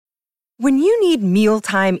When you need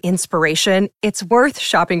mealtime inspiration, it's worth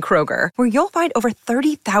shopping Kroger, where you'll find over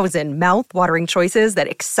 30,000 mouth-watering choices that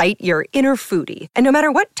excite your inner foodie. And no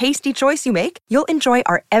matter what tasty choice you make, you'll enjoy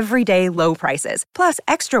our everyday low prices, plus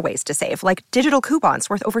extra ways to save, like digital coupons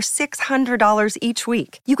worth over $600 each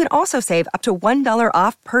week. You can also save up to $1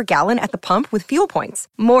 off per gallon at the pump with fuel points.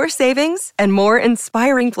 More savings and more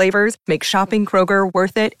inspiring flavors make shopping Kroger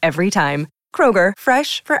worth it every time. Kroger,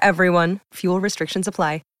 fresh for everyone. Fuel restrictions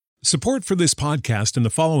apply. Support for this podcast and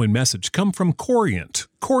the following message come from Corient.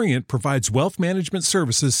 Corient provides wealth management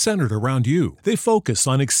services centered around you. They focus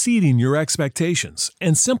on exceeding your expectations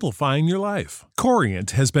and simplifying your life.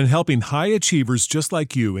 Corient has been helping high achievers just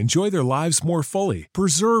like you enjoy their lives more fully,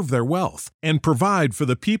 preserve their wealth, and provide for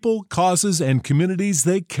the people, causes, and communities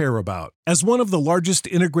they care about. As one of the largest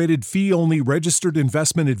integrated fee-only registered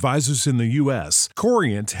investment advisors in the U.S.,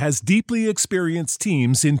 Corient has deeply experienced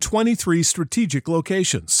teams in 23 strategic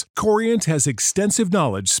locations. Corient has extensive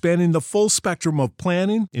knowledge spanning the full spectrum of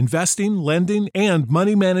planning, investing, lending, and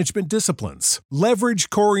money management disciplines. Leverage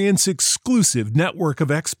Corient's exclusive network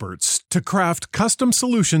of experts to craft custom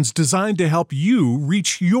solutions designed to help you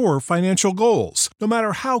reach your financial goals, no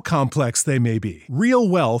matter how complex they may be. Real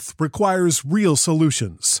wealth requires real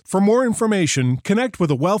solutions. For more information, connect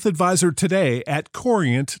with a wealth advisor today at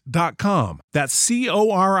Corient.com. That's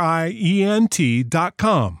Corient.com.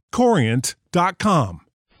 Corient.com.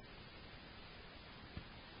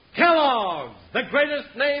 Kellogg's, the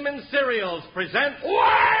greatest name in cereals, present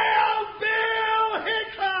Wild Bill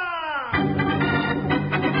Hickok!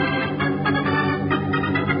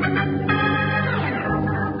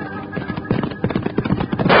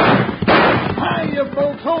 Hi, you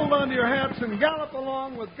folks, hold on to your hats and gallop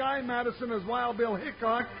along with Guy Madison as Wild Bill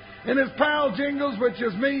Hickok and his pal Jingles, which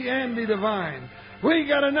is me, Andy Devine. We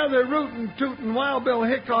got another rootin' tootin' Wild Bill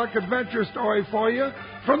Hickok adventure story for you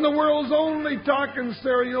from the world's only talking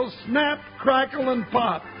cereal, Snap, Crackle, and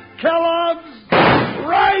Pop. Kellogg's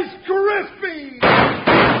Rice Krispies!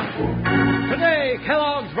 Today,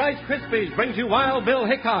 Kellogg's Rice Krispies brings you Wild Bill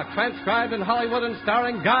Hickok, transcribed in Hollywood and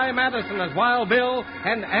starring Guy Madison as Wild Bill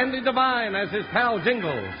and Andy Devine as his pal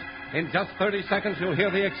Jingles. In just 30 seconds, you'll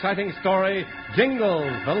hear the exciting story,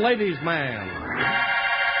 Jingles, the Ladies' Man.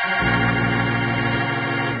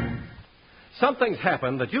 Something's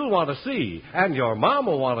happened that you'll want to see, and your mom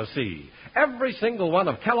will want to see. Every single one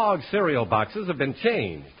of Kellogg's cereal boxes have been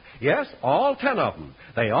changed. Yes, all 10 of them.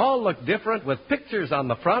 They all look different with pictures on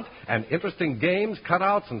the front and interesting games,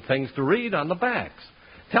 cutouts, and things to read on the backs.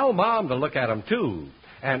 Tell Mom to look at them, too.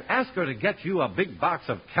 And ask her to get you a big box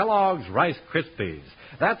of Kellogg's Rice Krispies.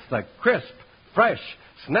 That's the crisp, fresh,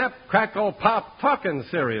 snap, crackle, pop, talking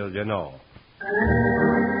cereal, you know.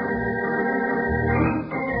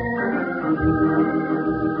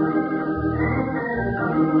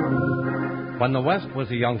 When the West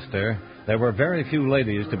was a youngster, there were very few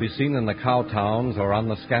ladies to be seen in the cow towns or on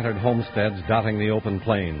the scattered homesteads dotting the open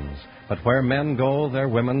plains. But where men go, their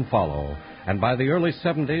women follow. And by the early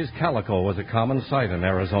 70s, calico was a common sight in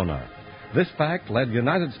Arizona. This fact led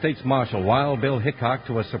United States Marshal Wild Bill Hickok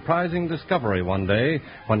to a surprising discovery one day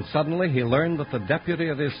when suddenly he learned that the deputy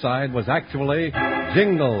at his side was actually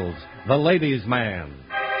Jingles, the Ladies' Man.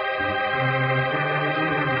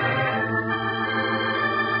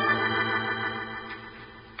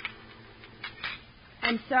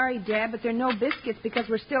 I'm sorry, Dad, but there are no biscuits because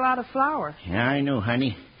we're still out of flour. Yeah, I know,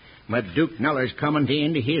 honey. But Duke Nuller's coming to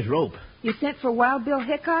end his rope. You sent for Wild Bill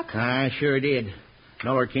Hickok? I sure did.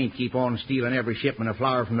 Nuller can't keep on stealing every shipment of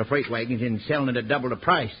flour from the freight wagons and selling it at double the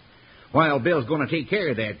price. Wild Bill's going to take care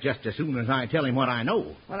of that just as soon as I tell him what I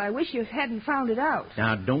know. Well, I wish you hadn't found it out.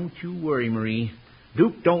 Now, don't you worry, Marie.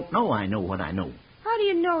 Duke don't know I know what I know. How do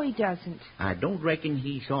you know he doesn't? I don't reckon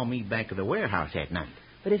he saw me back at the warehouse that night.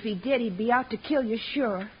 But if he did, he'd be out to kill you,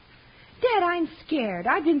 sure. Dad, I'm scared.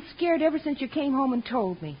 I've been scared ever since you came home and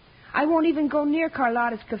told me. I won't even go near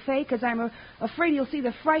Carlotta's Cafe because I'm afraid he'll see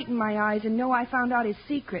the fright in my eyes and know I found out his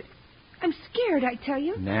secret. I'm scared, I tell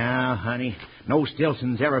you. Now, honey, no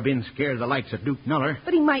Stilson's ever been scared of the likes of Duke Nuller.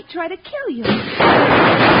 But he might try to kill you.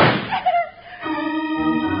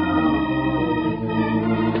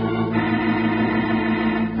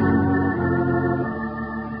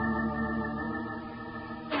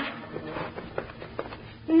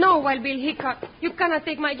 No, Wild Bill Hickok. You cannot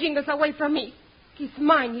take my Jingles away from me. He's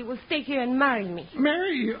mine. He will stay here and marry me.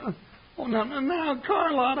 Marry you? Oh, now,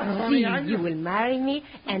 Carlotta, honey. You will marry me,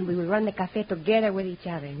 and we will run the cafe together with each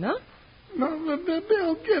other, no? No,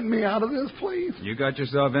 Bill, get me out of this, please. You got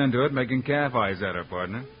yourself into it making calf eyes at her,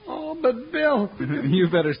 partner. Oh, but Bill... You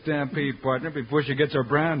better stampede, partner, before she gets her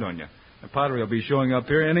brand on you. The Padre will be showing up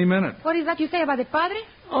here any minute. What is that you say about the Padre?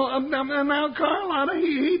 Oh, now, Carlotta,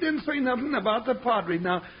 he didn't say nothing about the Padre.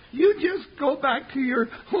 Now, you just go back to your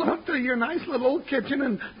nice little old kitchen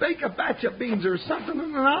and bake a batch of beans or something,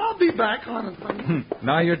 and I'll be back on it.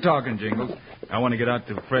 Now you're talking, Jingles. I want to get out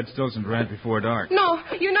to Fred Stillson's ranch before dark. No,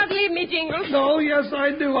 you not leave me, Jingles. Oh, yes,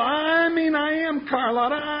 I do. I am,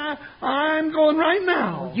 Carlotta. I'm going right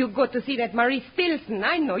now. You go to see that Marie Stilson.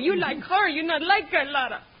 I know. You like her. You not like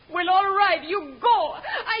Carlotta. Well, all right, you go.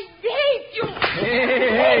 I hate you.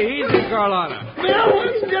 Hey, easy, Carlotta. Bill,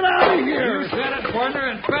 let's get out of here. You said it, partner,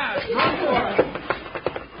 and fast. Run for it.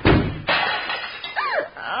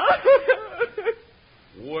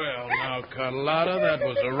 Well, now, Carlotta, that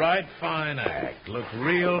was a right fine act. Looked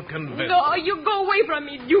real convincing. No, you go away from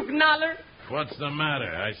me, Duke Noller. What's the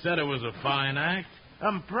matter? I said it was a fine act.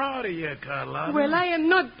 I'm proud of you, Carlotta. Well, I am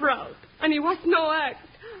not proud. And it was no act.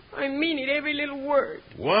 I mean it, every little word.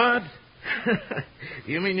 What?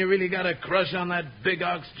 You mean you really got a crush on that big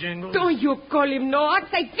ox, Jingles? Don't you call him no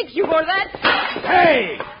ox. I fix you for that.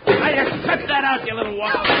 Hey! I just cut that out, you little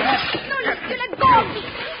wild cat. No, you let go of me.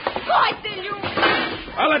 Go, I tell you.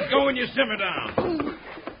 I'll let go when you simmer down.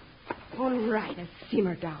 All right, I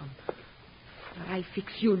simmer down. But I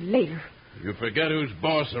fix you later. You forget who's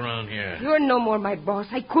boss around here. You're no more my boss.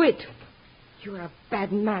 I quit. You're a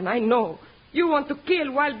bad man, I know. You want to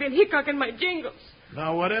kill Wild Bill Hickok and my Jingles.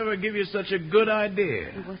 Now, whatever give you such a good idea?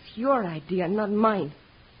 It was your idea, not mine.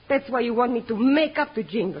 That's why you want me to make up to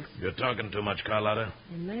Jingles. You're talking too much, Carlotta.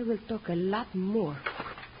 And I will talk a lot more.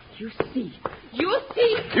 You see. You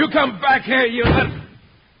see. You come back here, you little...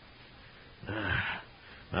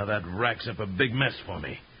 Now that racks up a big mess for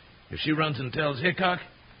me. If she runs and tells Hickok,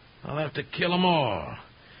 I'll have to kill them all.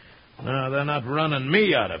 No, they're not running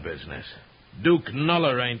me out of business. Duke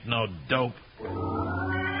Noller ain't no dope.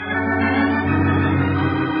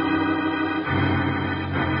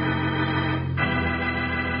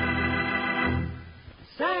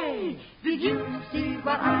 Say, did you see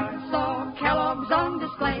what I saw? Kellogg's on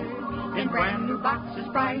display in brand new boxes,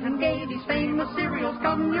 bright and gay. These famous cereals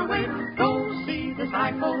come your way. Go see this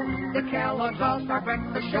eyeful. The Kellogg's All-Star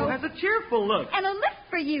Breakfast Show has a cheerful look and a lift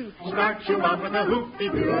for you. Start you out with a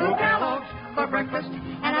hoopty-doo Kellogg's for breakfast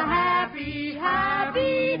and a happy,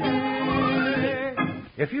 happy day.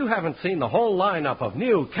 If you haven't seen the whole lineup of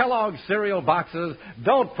new Kellogg's cereal boxes,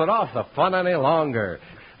 don't put off the fun any longer.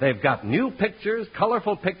 They've got new pictures,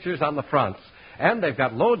 colorful pictures on the fronts, and they've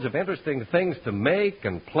got loads of interesting things to make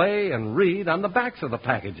and play and read on the backs of the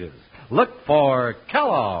packages. Look for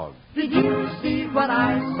Kellogg. Did you see what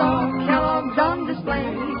I saw? Kellogg's on display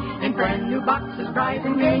in brand new boxes, bright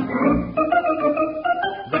and gay.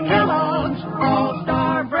 The Kellogg's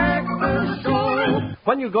All-Star Breakfast Show.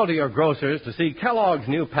 When you go to your grocer's to see Kellogg's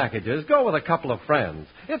new packages, go with a couple of friends.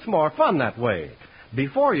 It's more fun that way.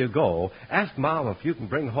 Before you go, ask Mom if you can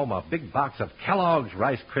bring home a big box of Kellogg's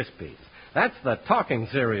Rice Krispies. That's the talking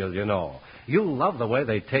cereal, you know. You'll love the way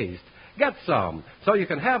they taste. Get some so you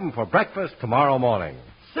can have them for breakfast tomorrow morning.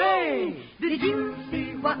 Say, did you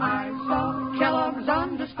see what I saw? Kellogg's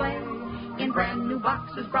on display in brand new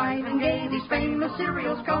boxes, bright and gay. These famous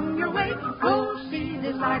cereals come your way. Go see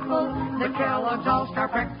this eyeful. The Kellogg's All-Star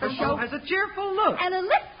Breakfast Show has a cheerful look and a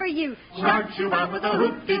lift for you. Start you out with a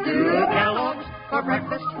hoopty-doo Kellogg's for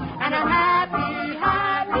breakfast and a happy,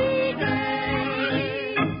 happy day.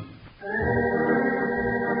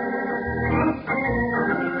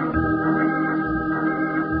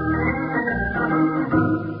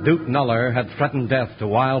 Duke Noller had threatened death to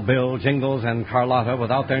Wild Bill, Jingles, and Carlotta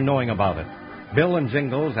without their knowing about it. Bill and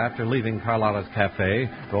Jingles, after leaving Carlotta's cafe,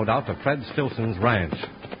 rode out to Fred Stilson's ranch.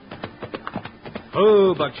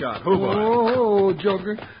 Oh, Buckshot. Oh, boy. Oh,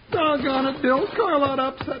 Joker. Doggone it, Bill. Carlotta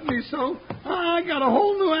upset me so. I got a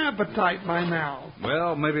whole new appetite by now.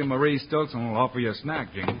 Well, maybe Marie Stilson will offer you a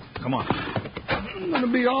snack, Jingles. Come on. I'm going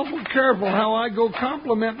to be awful careful how I go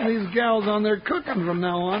complimenting these gals on their cooking from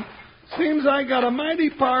now on. Seems I got a mighty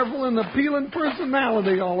powerful and appealing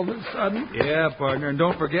personality all of a sudden. Yeah, partner, and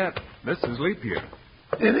don't forget, this is leap year.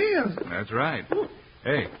 It is. That's right.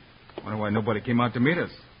 Hey, wonder why nobody came out to meet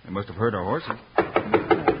us. They must have heard our horses.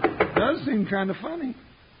 It does seem kind of funny.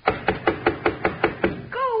 Go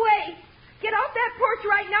away. Get off that porch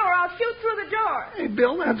right now or I'll shoot through the door. Hey,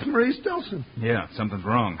 Bill, that's Marie Stilson. Yeah, something's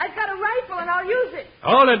wrong. I've got a rifle and I'll use it.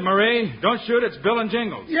 Hold it, Marie. Don't shoot. It's Bill and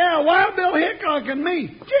Jingles. Yeah, Wild Bill Hickok and me.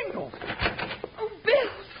 Jingles. Oh, Bill,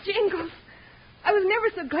 Jingles. I was never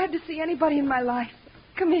so glad to see anybody in my life.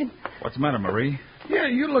 Come in. What's the matter, Marie? Yeah,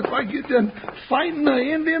 you look like you've been fighting the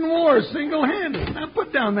Indian War single-handed. Now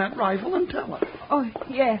put down that rifle and tell her. Oh,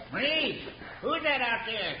 yes. Marie, who's that out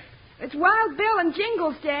there? It's Wild Bill and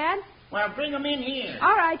Jingles, Dad. Well, bring him in here.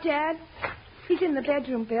 All right, Dad. He's in the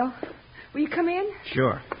bedroom, Bill. Will you come in?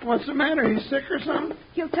 Sure. What's the matter? He's sick or something?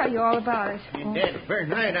 He'll tell you all about it. That's very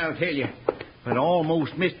right, I'll tell you. But I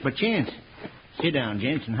almost missed my chance. Sit down,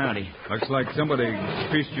 gents, and howdy. Looks like somebody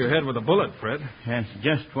pieced your head with a bullet, Fred. That's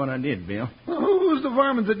just what I did, Bill. Well, who was the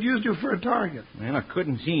varmint that used you for a target? Well, I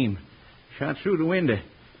couldn't see him. Shot through the window.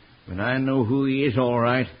 But I know who he is, all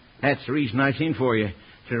right. That's the reason I sent for you,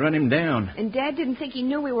 to run him down. And Dad didn't think he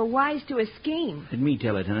knew we were wise to his scheme. Let me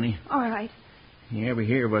tell it, honey. All right. You ever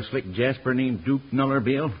hear of a slick jasper named Duke Nuller,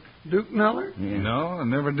 Bill? Duke Nuller? Yeah. No, I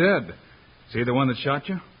never did. Is he the one that shot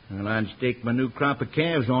you? Well, I'd stake my new crop of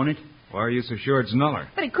calves on it. Why are you so sure it's Nuller?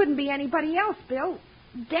 But it couldn't be anybody else, Bill.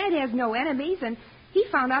 Dad has no enemies, and he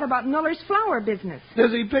found out about Nuller's flour business.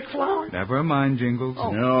 Does he pick flowers? Never mind, Jingles.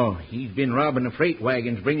 Oh. No, he's been robbing the freight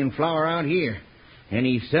wagons, bringing flour out here. And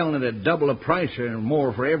he's selling it at double the price or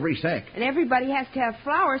more for every sack. And everybody has to have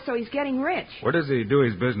flour, so he's getting rich. Where does he do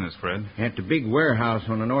his business, Fred? At the big warehouse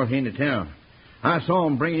on the north end of town. I saw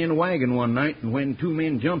him bringing in a wagon one night, and when two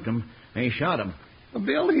men jumped him, they shot him. Well,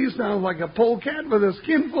 Bill, he sounds like a polecat with a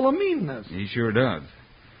skin full of meanness. He sure does.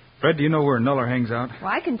 Fred, do you know where Nuller hangs out? Well,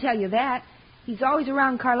 I can tell you that. He's always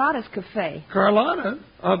around Carlotta's cafe. Carlotta?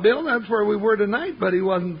 Bill, that's where we were tonight, but he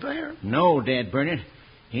wasn't there. No, Dad Burnett.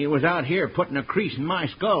 He was out here putting a crease in my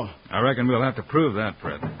skull. I reckon we'll have to prove that,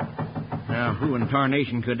 Fred. Now, who in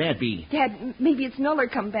tarnation could that be? Dad, maybe it's Nuller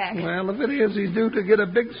come back. Well, if it is, he's due to get a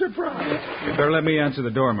big surprise. You better let me answer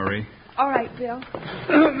the door, Marie. All right, Bill.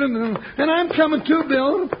 And I'm coming too,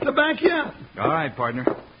 Bill, to back you up. All right, partner.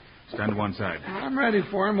 Stand to one side. I'm ready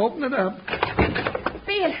for him. Open it up.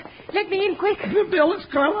 Bill, let me in quick. Bill, it's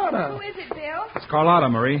Carlotta. Who is it, Bill? It's Carlotta,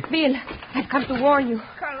 Marie. Bill, I've come to warn you.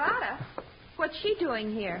 Carlotta? What's she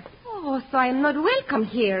doing here? Oh, so I'm not welcome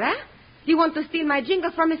here, eh? You want to steal my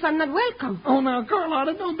jingles from me, so I'm not welcome. Oh, now,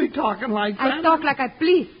 Carlotta, don't be talking like that. I talk like I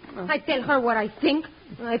please. I tell her what I think.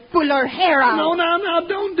 I pull her hair out. No, now,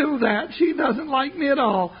 don't do that. She doesn't like me at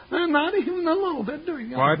all. Not even a little bit, do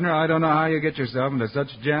you? Partner, I don't know how you get yourself into such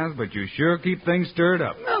jazz, but you sure keep things stirred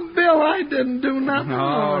up. Now, Bill, I didn't do nothing.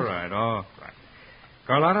 All right.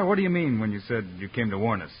 Carlotta, what do you mean when you said you came to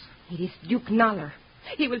warn us? It is Duke Nuller.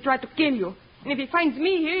 He will try to kill you. And if he finds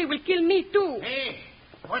me here, he will kill me, too. Hey,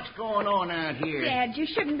 what's going on out here? Dad, you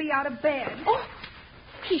shouldn't be out of bed. Oh,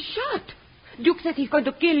 he's shot. Duke says he's going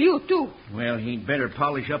to kill you, too. Well, he'd better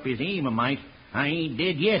polish up his aim a mite. I ain't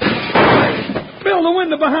dead yet. Bill, the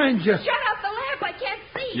window behind you. Shut out the lamp. I can't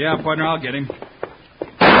see. Yeah, partner, I'll get him.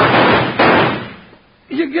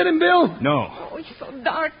 You get him, Bill? No. Oh, it's so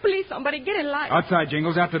dark. Please, somebody get a light. Outside,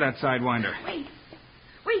 Jingles, after that sidewinder.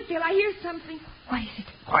 Wait, Bill, I hear something. What is it?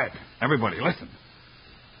 Quiet. Everybody, listen.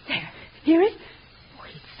 There. Hear it? Oh,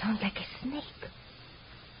 it sounds like a snake.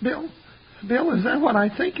 Bill, is that what I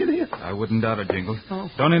think it is? I wouldn't doubt it, Jingles. Oh.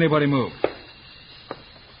 Don't anybody move.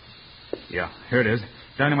 Yeah, here it is.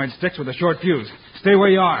 Dynamite sticks with a short fuse. Stay where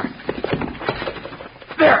you are.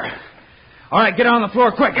 There. All right, get on the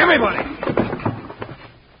floor quick, everybody.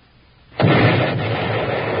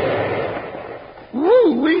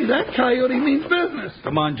 Woo-wee, that coyote means business.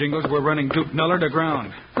 Come on, Jingles. We're running Duke Nuller to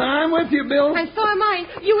ground. I'm with you, Bill. And so am I.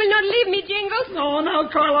 You will not leave me, Jingles. No, now,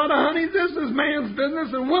 Carlotta, honey, this is man's business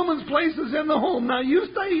and woman's place is in the home. Now, you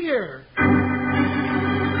stay here.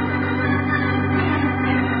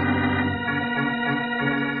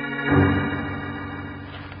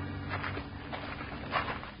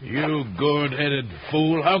 You gourd-headed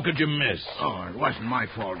fool. How could you miss? Oh, it wasn't my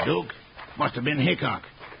fault, Duke. Must have been Hickok.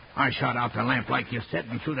 I shot out the lamp like you said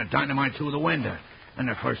and threw the dynamite through the window. And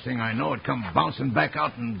the first thing I know, it come bouncing back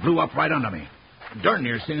out and blew up right under me. Darn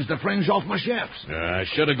near singed the fringe off my chaps. I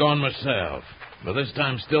should have gone myself. But this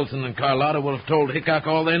time Stilson and Carlotta will have told Hickok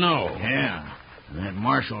all they know. Yeah. And that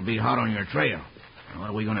marshal will be hot on your trail. What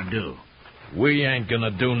are we going to do? We ain't going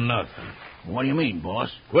to do nothing. What do you mean, boss?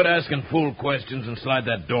 Quit asking fool questions and slide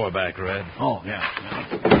that door back, Red. Oh, yeah.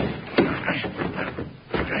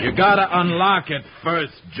 You gotta unlock it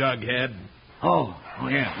first, Jughead. Oh,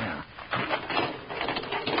 yeah.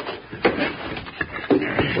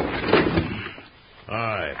 All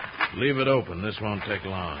right. Leave it open. This won't take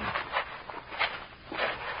long.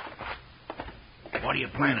 What are you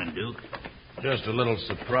planning, Duke? Just a little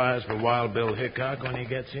surprise for Wild Bill Hickok when he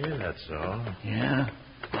gets here, that's all. Yeah?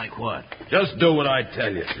 Like what? Just do what I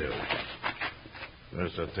tell you to.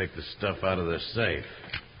 First, I'll take the stuff out of the safe.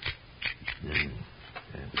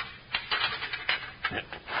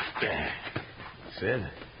 That's it.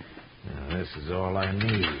 Now, this is all I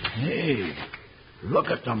need. Hey, look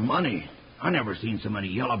at the money. I never seen so many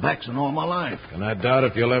yellowbacks in all my life. And I doubt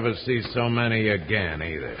if you'll ever see so many again,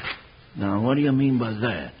 either. Now, what do you mean by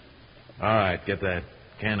that? All right, get that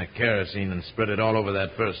can of kerosene and spread it all over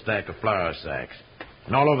that first stack of flour sacks.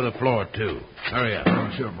 And all over the floor, too. Hurry up.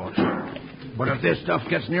 Oh, sure, boss. But if this stuff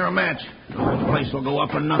gets near a match, the whole place will go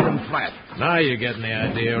up and nothing flat. Now you're getting the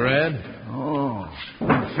idea, Red. Oh,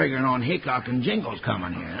 I'm figuring on Hickok and Jingles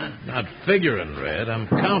coming here, huh? Not figuring, Red. I'm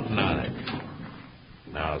counting on it.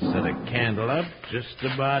 Now set a candle up just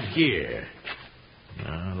about here.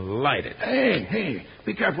 Now light it. Hey,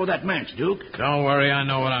 be careful of that match, Duke. Don't worry, I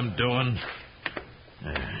know what I'm doing.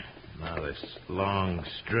 There. Now this long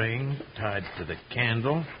string tied to the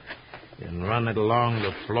candle and run it along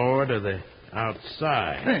the floor to the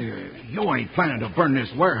outside. Hey, you ain't planning to burn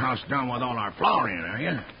this warehouse down with all our flour in, are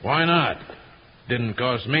you? Why not? Didn't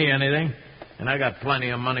cost me anything, and I got plenty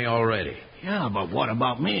of money already. Yeah, but what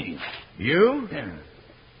about me? You? Yeah.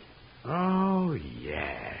 Oh,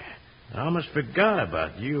 yeah. I almost forgot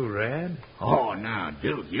about you, Red. Oh, now,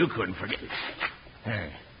 Duke, you couldn't forget.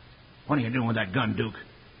 Hey, what are you doing with that gun, Duke?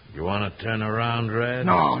 You want to turn around, Red?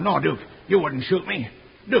 No, Duke. You wouldn't shoot me.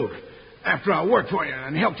 Duke, after I worked for you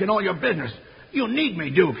and helped you in all your business, you need me,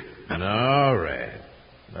 Duke. No, Red.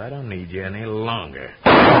 I don't need you any longer.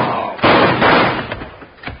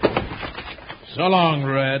 So long,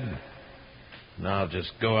 Red. Now I'll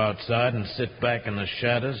just go outside and sit back in the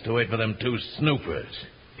shadows to wait for them two snoopers,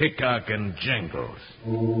 Hickok and Jingles.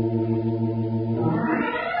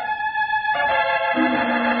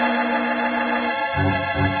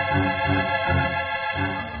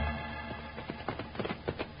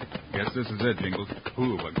 Guess this is it, Jingles.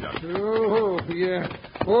 Hula bug duck. Oh, yeah.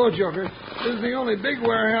 Oh, Joker, this is the only big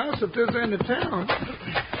warehouse at this end of town.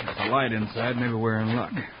 There's a light inside. Maybe we're in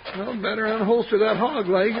luck. Well, better unholster that hog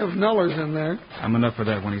leg if Nuller's in there. I'm enough for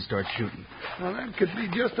that when he starts shooting. Well, that could be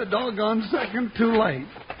just a doggone second too late.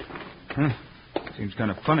 Huh. Seems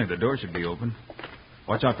kind of funny the door should be open.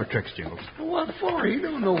 Watch out for tricks, Jingles. What for? He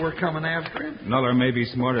don't know we're coming after him. Nuller may be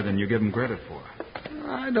smarter than you give him credit for.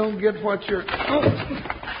 I don't get what you're... Oh,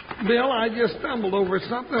 Bill, I just stumbled over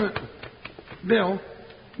something. Bill,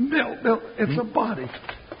 it's a body.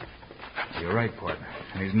 You're right, partner.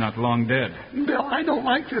 And he's not long dead. Bill, I don't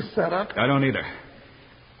like this setup. I don't either.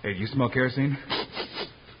 Hey, do you smell kerosene?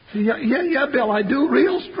 Yeah, Bill, I do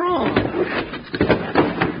real strong.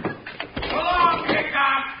 Hello,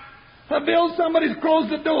 Hickok! Bill, somebody's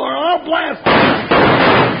closed the door. I'll blast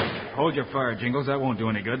it. Hold your fire, Jingles. That won't do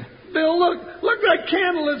any good. Bill, look, that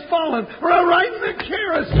candle is falling right in the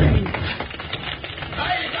kerosene.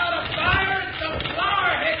 I got a fire and some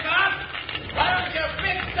flour, Hickok. Why don't you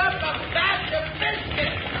fix up a batch of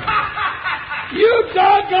biscuits? You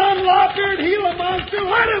doggone lop-eared Gila monster,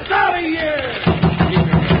 let us out of here!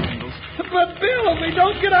 But, Bill, if we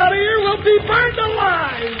don't get out of here, we'll be burned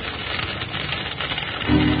alive!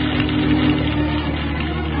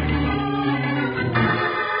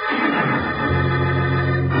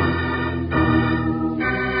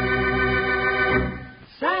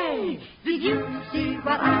 Say, did you see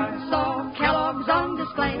what I saw? Kellogg's on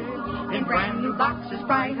display. In brand new boxes,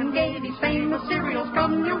 bright and gay, these famous cereals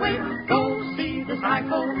come your way. Go see the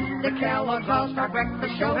cycle. The Kellogg's All-Star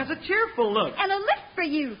Breakfast Show has a cheerful look. And a lift for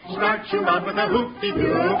you. Start you out with a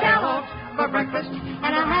hoop-de-doo Kellogg's for breakfast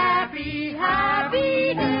and a happy,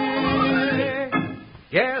 happy day.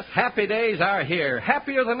 Yes, happy days are here,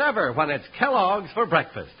 happier than ever when it's Kellogg's for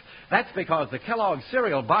breakfast. That's because the Kellogg's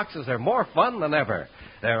cereal boxes are more fun than ever.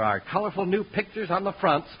 There are colorful new pictures on the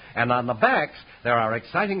fronts, and on the backs, there are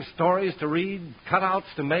exciting stories to read,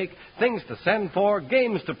 cutouts to make, things to send for,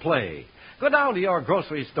 games to play. Go down to your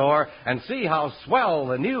grocery store and see how swell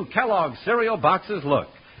the new Kellogg's cereal boxes look.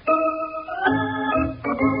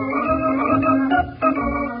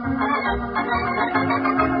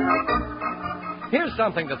 Here's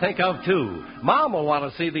something to think of, too. Mom will want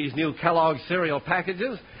to see these new Kellogg's cereal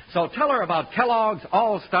packages, so tell her about Kellogg's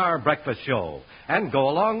All-Star Breakfast Show. And go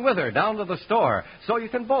along with her down to the store so you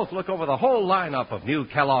can both look over the whole lineup of new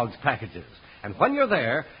Kellogg's packages. And when you're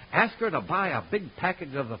there, ask her to buy a big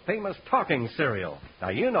package of the famous talking cereal. Now,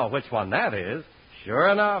 you know which one that is. Sure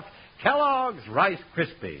enough, Kellogg's Rice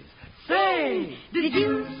Krispies. Say, did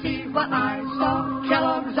you see what I saw?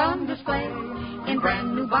 Kellogg's on display. In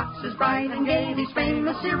brand new boxes, bright and gay, these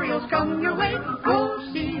famous cereals come your way. Go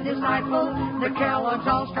see this eyeful. The Kellogg's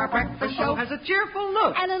All-Star Breakfast Show has a cheerful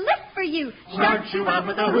look. And a lift for you. Start you out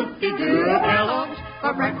with a hoop-de-doo Kellogg's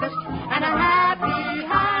for breakfast and a happy,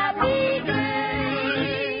 happy day.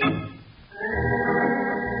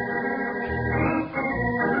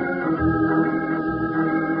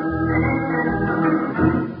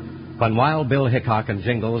 When Wild Bill Hickok and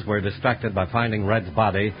Jingles were distracted by finding Red's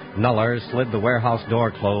body, Nuller slid the warehouse door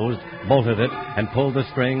closed, bolted it, and pulled the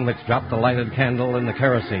string which dropped the lighted candle in the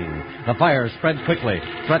kerosene. The fire spread quickly,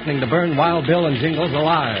 threatening to burn Wild Bill and Jingles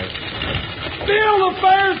alive. Bill, the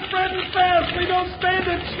fire's spreading fast. We don't stand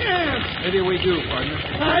a chance. Maybe we do, partner.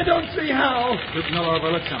 I don't see how. Duke Nuller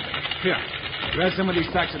overlooked something. Here, grab some of these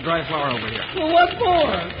sacks of dry flour over here. Well, what for?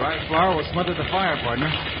 Dry flour will smother the fire, partner.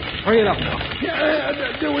 Hurry it up now.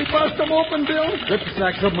 Do we bust them open, Bill? Rip the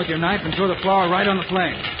sacks open with your knife and throw the flour right on the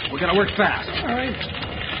flame. We gotta work fast. All right.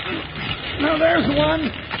 Now, there's one.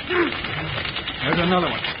 There's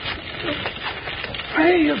another one.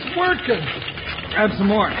 Hey, it's working. Grab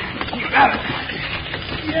some more. You got it.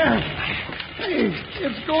 Yeah. Hey,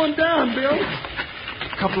 it's going down, Bill.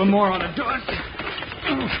 A couple of more on the door.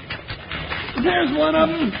 There's one of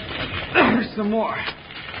them. There's some more.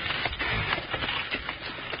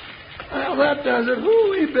 Well, that does it.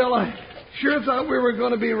 Hoo-wee, Bill. I sure thought we were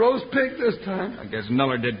going to be roast pig this time. I guess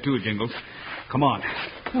Nuller did too, Jingles. Come on.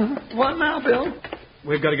 What now, Bill?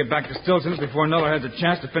 We've got to get back to Stilson's before Nuller has a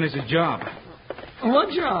chance to finish his job. What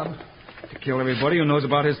job? To kill everybody who knows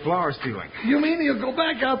about his flour stealing. You mean he'll go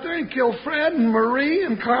back out there and kill Fred and Marie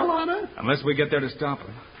and Carlotta? Unless we get there to stop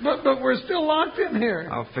him. But we're still locked in here.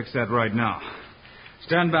 I'll fix that right now.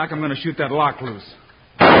 Stand back. I'm going to shoot that lock loose.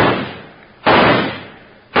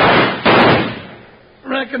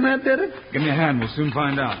 Reckon that did it? Give me a hand. We'll soon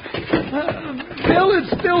find out. Bill,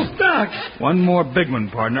 it's still stuck. One more big one,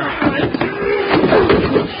 partner.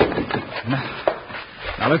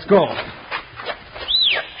 Now let's go.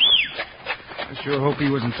 I sure hope he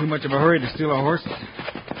was in too much of a hurry to steal our horses.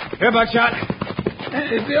 Here, Buckshot.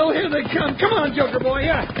 Hey, Bill, here they come. Come on, Joker boy,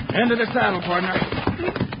 yeah. Into the saddle, partner.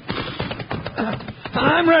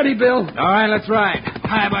 I'm ready, Bill. All right, let's ride.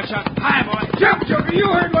 Hi, Buckshot. Hi, boy. Jump, Joker. You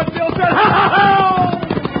heard what Bill said. Ha, ha, ha!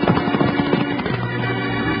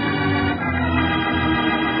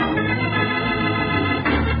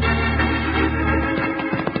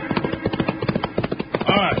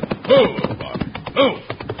 All right. Move, Bob. Move.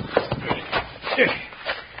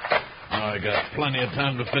 I got plenty of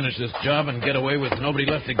time to finish this job and get away with nobody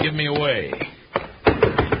left to give me away.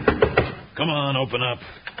 Come on, open up.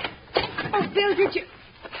 Oh, Bill, did you...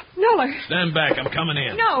 Nuller. Stand back. I'm coming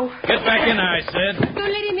in. No. Get back in, I said.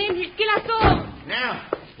 Don't let him in. He'll kill us all.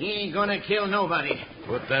 Now, he ain't gonna kill nobody.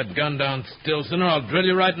 Put that gun down, Stilson, or I'll drill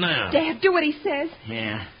you right now. Dad, do what he says.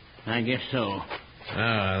 Yeah, I guess so.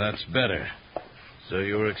 Ah, that's better. So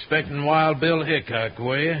you were expecting Wild Bill Hickok,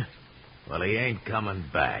 were you? Well, he ain't coming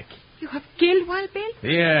back. You have killed Wild Bill?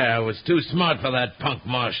 Yeah, I was too smart for that punk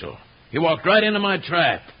marshal. He walked right into my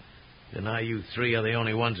trap. And now you three are the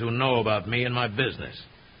only ones who know about me and my business.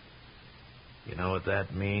 You know what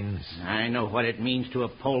that means? I know what it means to a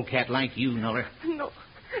polecat like you, Nuller. No.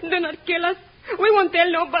 Do not kill us. We won't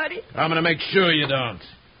tell nobody. I'm going to make sure you don't.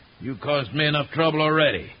 You caused me enough trouble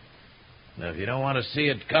already. Now, if you don't want to see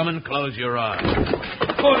it coming, close your eyes.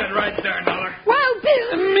 Hold it right there, Nuller. Wild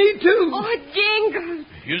Bill. Me too. Oh, Jingles.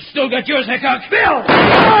 You still got yours, Hickok? Bill!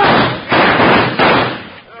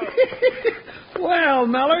 Well,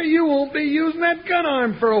 Nuller, you won't be using that gun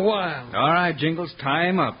arm for a while. All right, Jingles, tie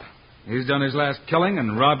him up. He's done his last killing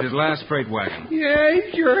and robbed his last freight wagon. Yeah,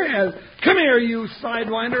 he sure has. Come here, you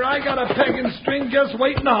sidewinder. I got a peg and string just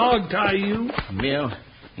waiting to hog-tie you. Bill,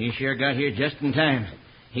 he sure got here just in time.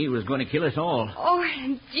 He was going to kill us all. Oh,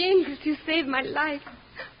 and Jingles, you saved my life.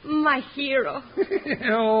 My hero.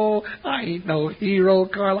 Oh, I ain't no hero,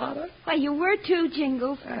 Carlotta. Why, you were too,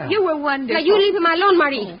 Jingles. You were wonderful. Now, you leave him alone,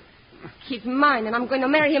 Marie. He's mine, and I'm going to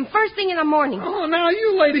marry him first thing in the morning. Oh, now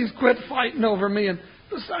you ladies quit fighting over me. And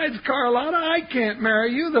besides, Carlotta, I can't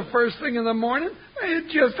marry you the first thing in the morning. It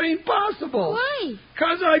just ain't possible. Why?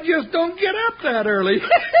 'Cause I just don't get up that early.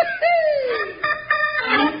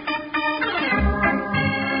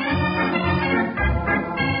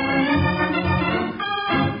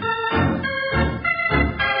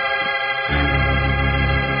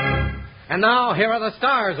 And now, here are the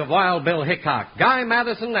stars of Wild Bill Hickok, Guy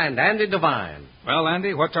Madison and Andy Devine. Well,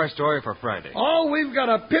 Andy, what's our story for Friday? Oh, we've got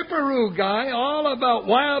a pipperoo guy all about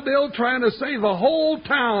Wild Bill trying to save a whole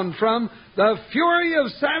town from the fury of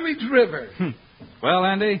Savage River. Well,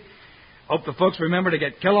 Andy, hope the folks remember to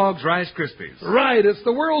get Kellogg's Rice Krispies. Right, it's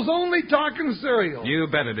the world's only talking cereal. You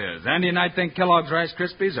bet it is. Andy and I think Kellogg's Rice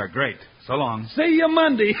Krispies are great. So long. See you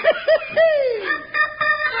Monday.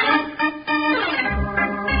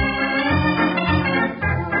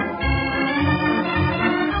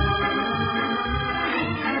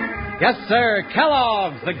 Yes, sir,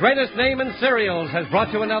 Kellogg's, the greatest name in cereals, has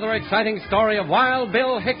brought you another exciting story of Wild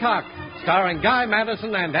Bill Hickok, starring Guy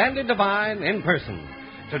Madison and Andy Devine in person.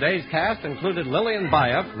 Today's cast included Lillian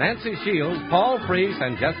Bayef, Nancy Shields, Paul Freese,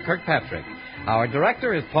 and Jess Kirkpatrick. Our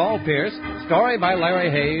director is Paul Pierce, story by Larry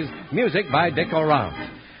Hayes, music by Dick O'Round.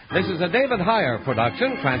 This is a David Heyer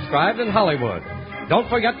production, transcribed in Hollywood. Don't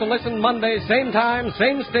forget to listen Monday, same time,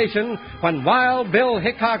 same station, when Wild Bill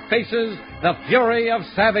Hickok faces the fury of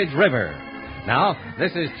Savage River. Now,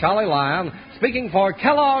 this is Charlie Lyon speaking for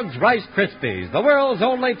Kellogg's Rice Krispies, the world's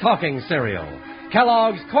only talking cereal.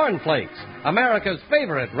 Kellogg's Corn Flakes, America's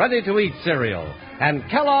favorite ready-to-eat cereal. And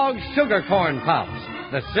Kellogg's Sugar Corn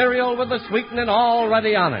Pops, the cereal with the sweetening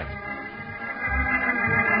already on it.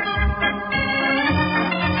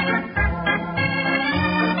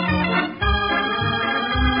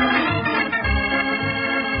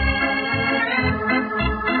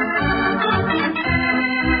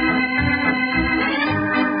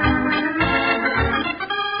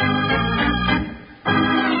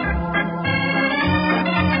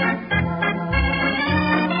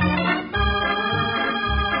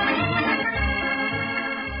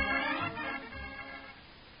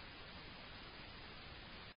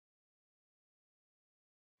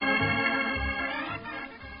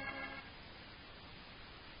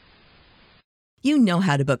 You know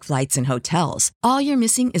how to book flights and hotels. All you're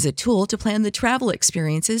missing is a tool to plan the travel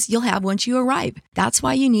experiences you'll have once you arrive. That's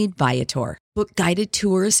why you need Viator. Book guided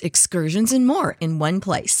tours, excursions, and more in one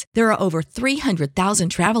place. There are over 300,000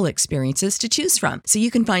 travel experiences to choose from, so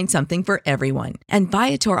you can find something for everyone. And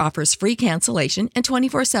Viator offers free cancellation and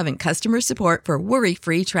 24/7 customer support for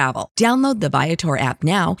worry-free travel. Download the Viator app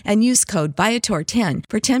now and use code Viator10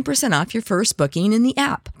 for 10% off your first booking in the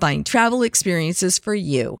app. Find travel experiences for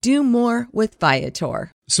you. Do more with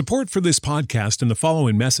Viator. Support for this podcast and the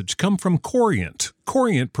following message come from Corient.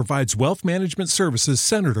 Corient provides wealth management services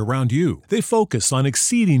centered around you. They focus on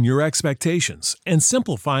exceeding your expectations and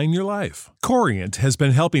simplifying your life. Corient has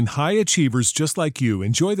been helping high achievers just like you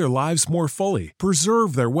enjoy their lives more fully,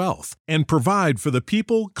 preserve their wealth, and provide for the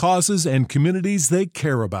people, causes, and communities they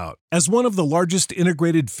care about. As one of the largest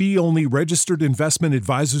integrated fee-only registered investment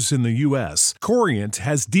advisors in the U.S., Corient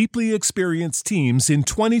has deeply experienced teams in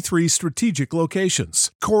 23 strategic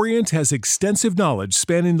locations. Corient has extensive knowledge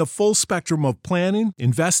spanning the full spectrum of planning,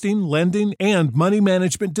 investing, lending, and money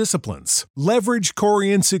management disciplines. Leverage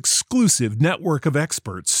Corient's exclusive network of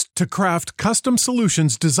experts to craft custom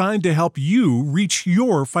solutions designed to help you reach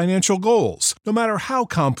your financial goals, no matter how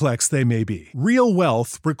complex they may be. Real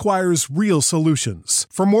wealth requires real solutions.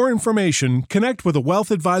 For more information, connect with a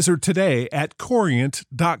wealth advisor today at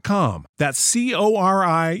Corient.com. That's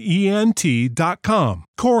Corient.com.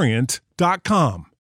 Corient.com.